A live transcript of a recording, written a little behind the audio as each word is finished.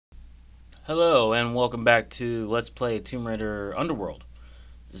Hello and welcome back to Let's Play Tomb Raider Underworld.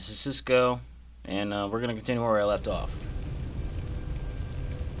 This is Cisco, and we're going to continue where I left off.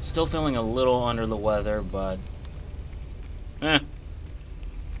 Still feeling a little under the weather, but just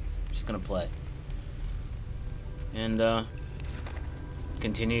going to play. And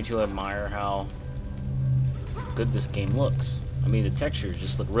continue to admire how good this game looks. I mean, the textures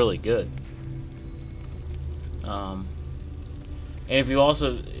just look really good. And if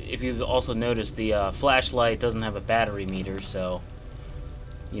you've also noticed, the flashlight doesn't have a battery meter, so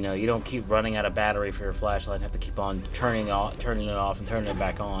you don't keep running out of battery for your flashlight and have to keep on turning it off and turning it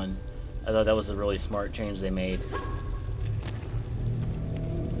back on. I thought that was a really smart change they made.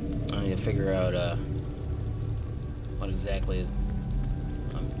 I need to figure out what exactly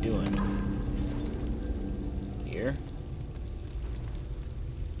I'm doing here.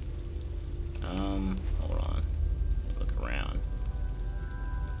 Hold on. Look around.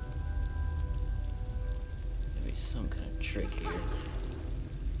 Maybe some kind of trick here.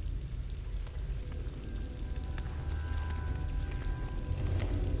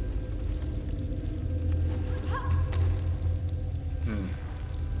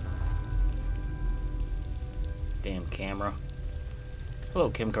 Damn camera. Hello,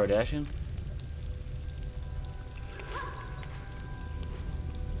 Kim Kardashian.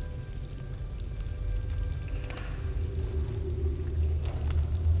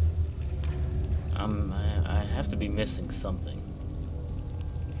 I have to be missing something.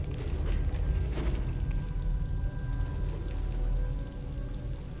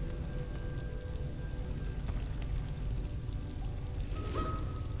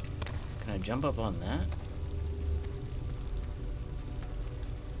 Can I jump up on that?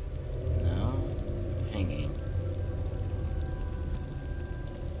 No. Hanging.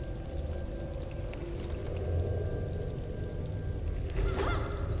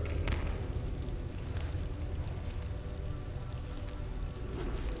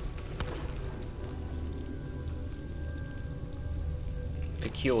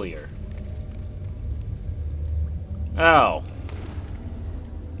 Peculiar. Oh.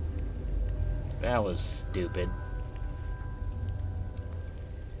 That was stupid.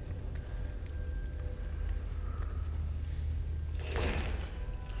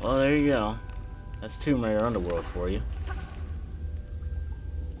 Well, there you go. That's Tomb Raider Underworld for you.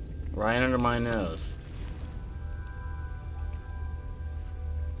 Right under my nose.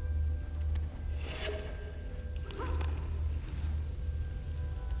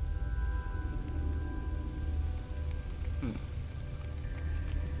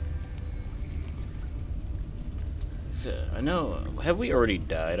 So, I know, have we already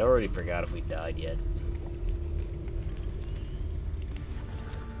died? I already forgot if we died yet.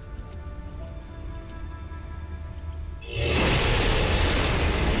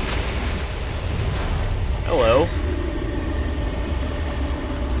 Hello.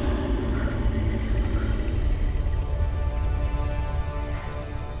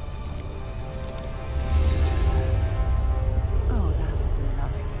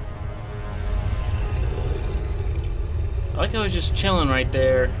 I like how he's just chilling right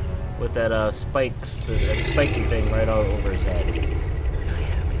there with that spiky thing right all over his head. I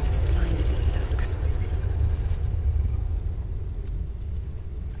hope it's as blind as it looks.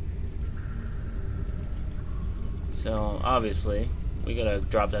 So obviously we gotta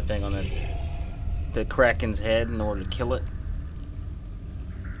drop that thing on the Kraken's head in order to kill it.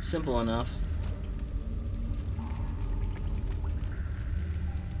 Simple enough.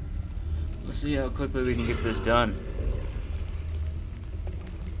 Let's see how quickly we can get this done.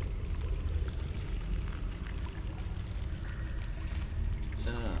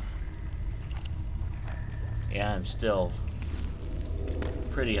 Yeah, I'm still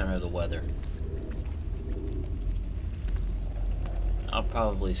pretty under the weather. I'll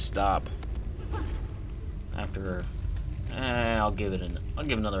probably stop after. I'll give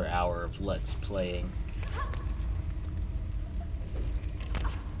another hour of Let's Playing.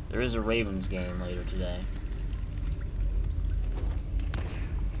 There is a Ravens game later today.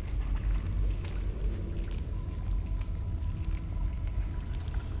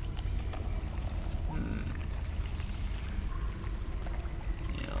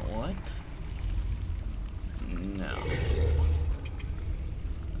 No.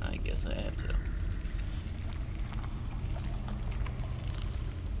 I guess I have to.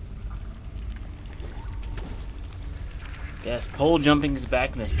 Yes, pole jumping is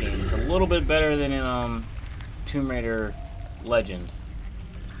back in this game. It's a little bit better than in Tomb Raider Legend.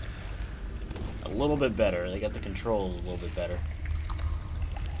 A little bit better. They got the controls a little bit better.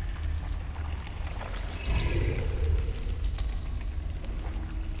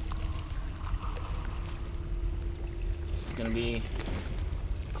 gonna be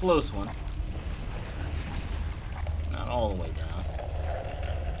a close one. Not all the way down.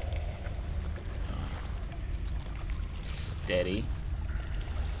 Steady.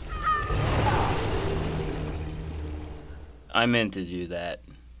 I meant to do that.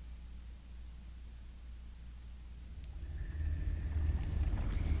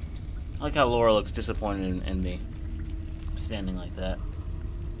 I like how Laura looks disappointed in me standing like that.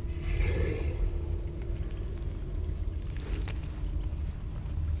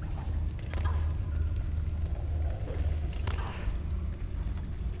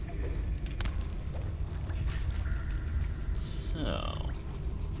 So.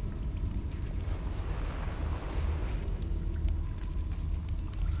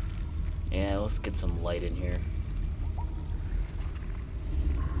 Yeah, let's get some light in here.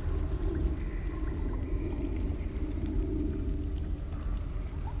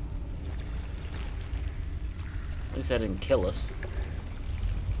 At least that didn't kill us.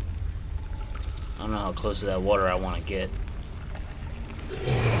 I don't know how close to that water I want to get.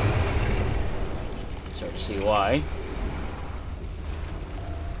 Start to see why.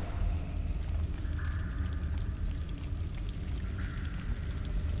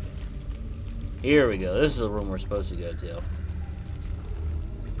 Here we go. This is the room we're supposed to go to.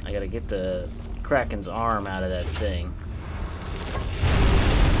 I gotta get the Kraken's arm out of that thing.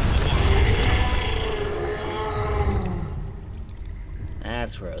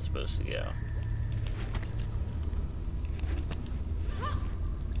 That's where I was supposed to go.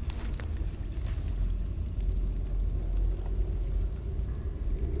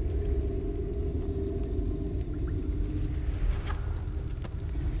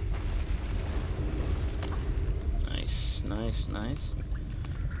 Nice.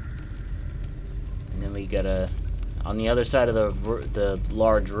 And then we gotta, on the other side of the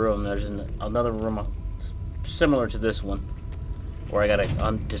large room, there's another room similar to this one, where I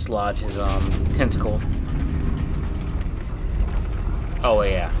gotta dislodge his tentacle. Oh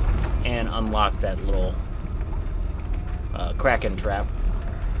yeah, and unlock that little Kraken trap.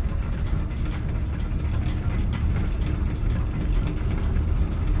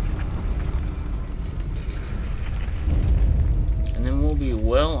 And then we'll be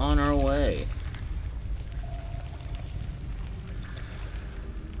well on our way.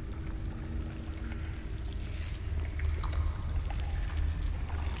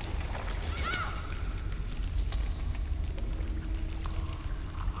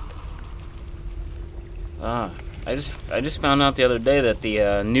 I just found out the other day that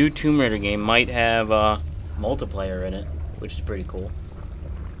the new Tomb Raider game might have multiplayer in it, which is pretty cool.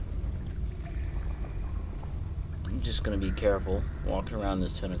 I'm just gonna be careful walking around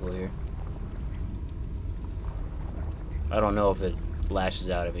this tentacle here. I don't know if it lashes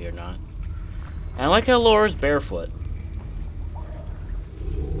out at me or not. And I like how Laura's barefoot.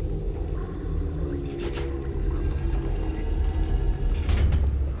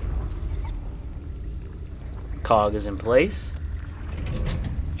 Cog is in place.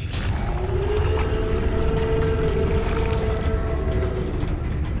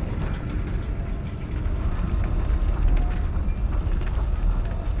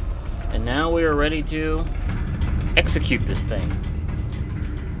 And now we are ready to execute this thing.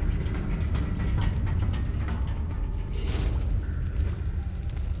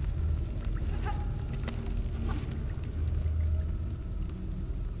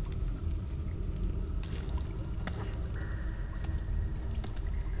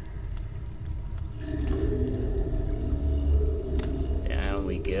 Down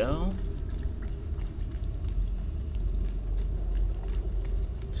we go.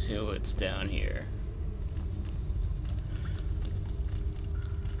 See what's down here.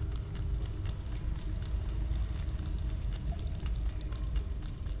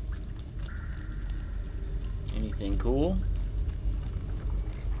 Anything cool?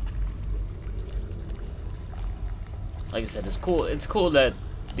 Like I said, it's cool. It's cool that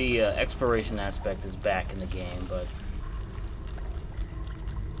the exploration aspect is back in the game, but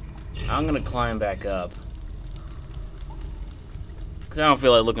I'm gonna climb back up because I don't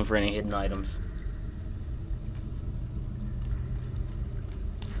feel like looking for any hidden items.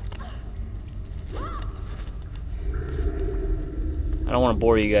 I don't want to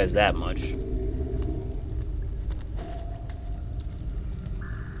bore you guys that much.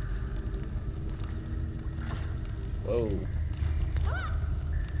 Whoa.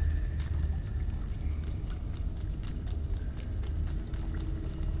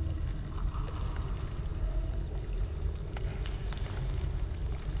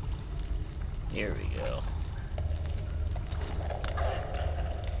 Here we go.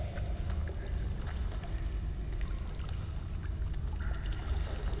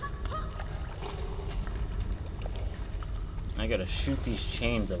 I gotta shoot these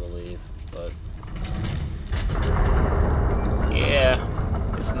chains, I believe, but yeah,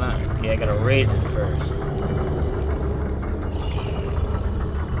 it's not. Yeah, I gotta raise it first.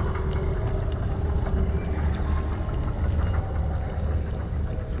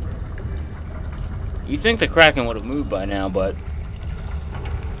 You think the Kraken would have moved by now, but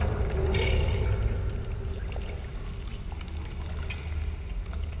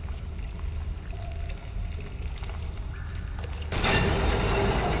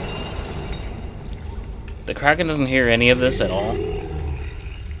the Kraken doesn't hear any of this at all.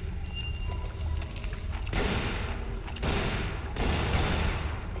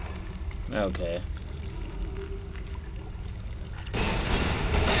 Okay.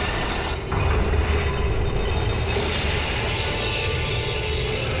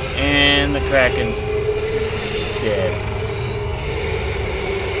 And the Kraken's dead.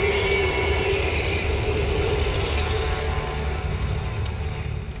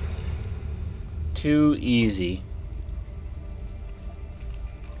 Too easy.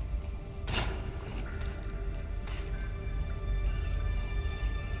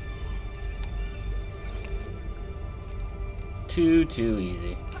 Too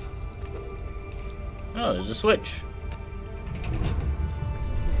easy. Oh, there's a switch.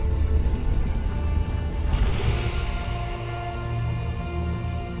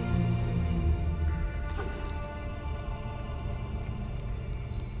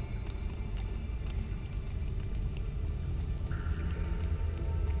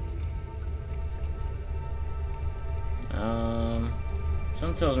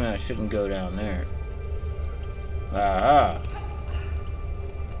 Something tells me I shouldn't go down there. Aha!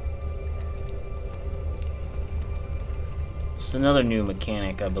 It's another new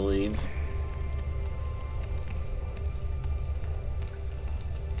mechanic, I believe.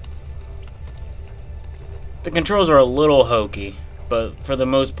 The controls are a little hokey, but for the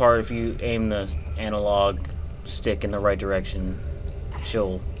most part, if you aim the analog stick in the right direction,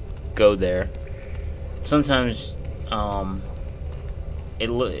 she'll go there. Sometimes,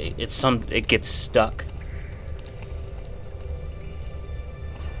 it gets stuck.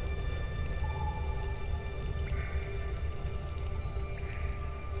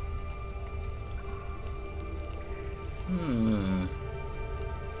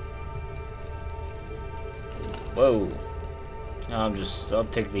 Whoa. I'll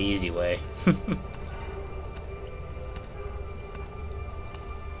take the easy way.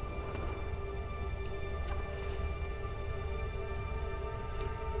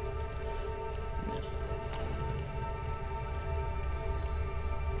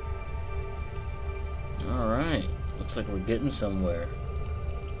 Alright. Looks like we're getting somewhere.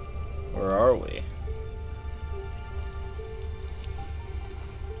 Where are we?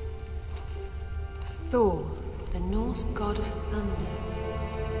 Thor, the Norse god of thunder.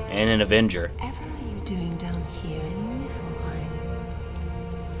 And an Avenger. Whatever are you doing down here in Niflheim?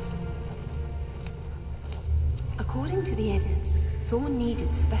 According to the Eddas, Thor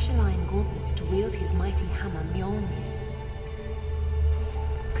needed special iron gauntlets to wield his mighty hammer Mjolnir.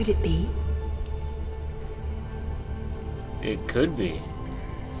 Could it be? It could be.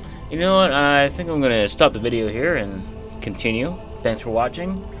 You know what? I think I'm gonna stop the video here and continue. Thanks for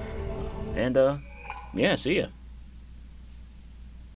watching. And, yeah, see ya.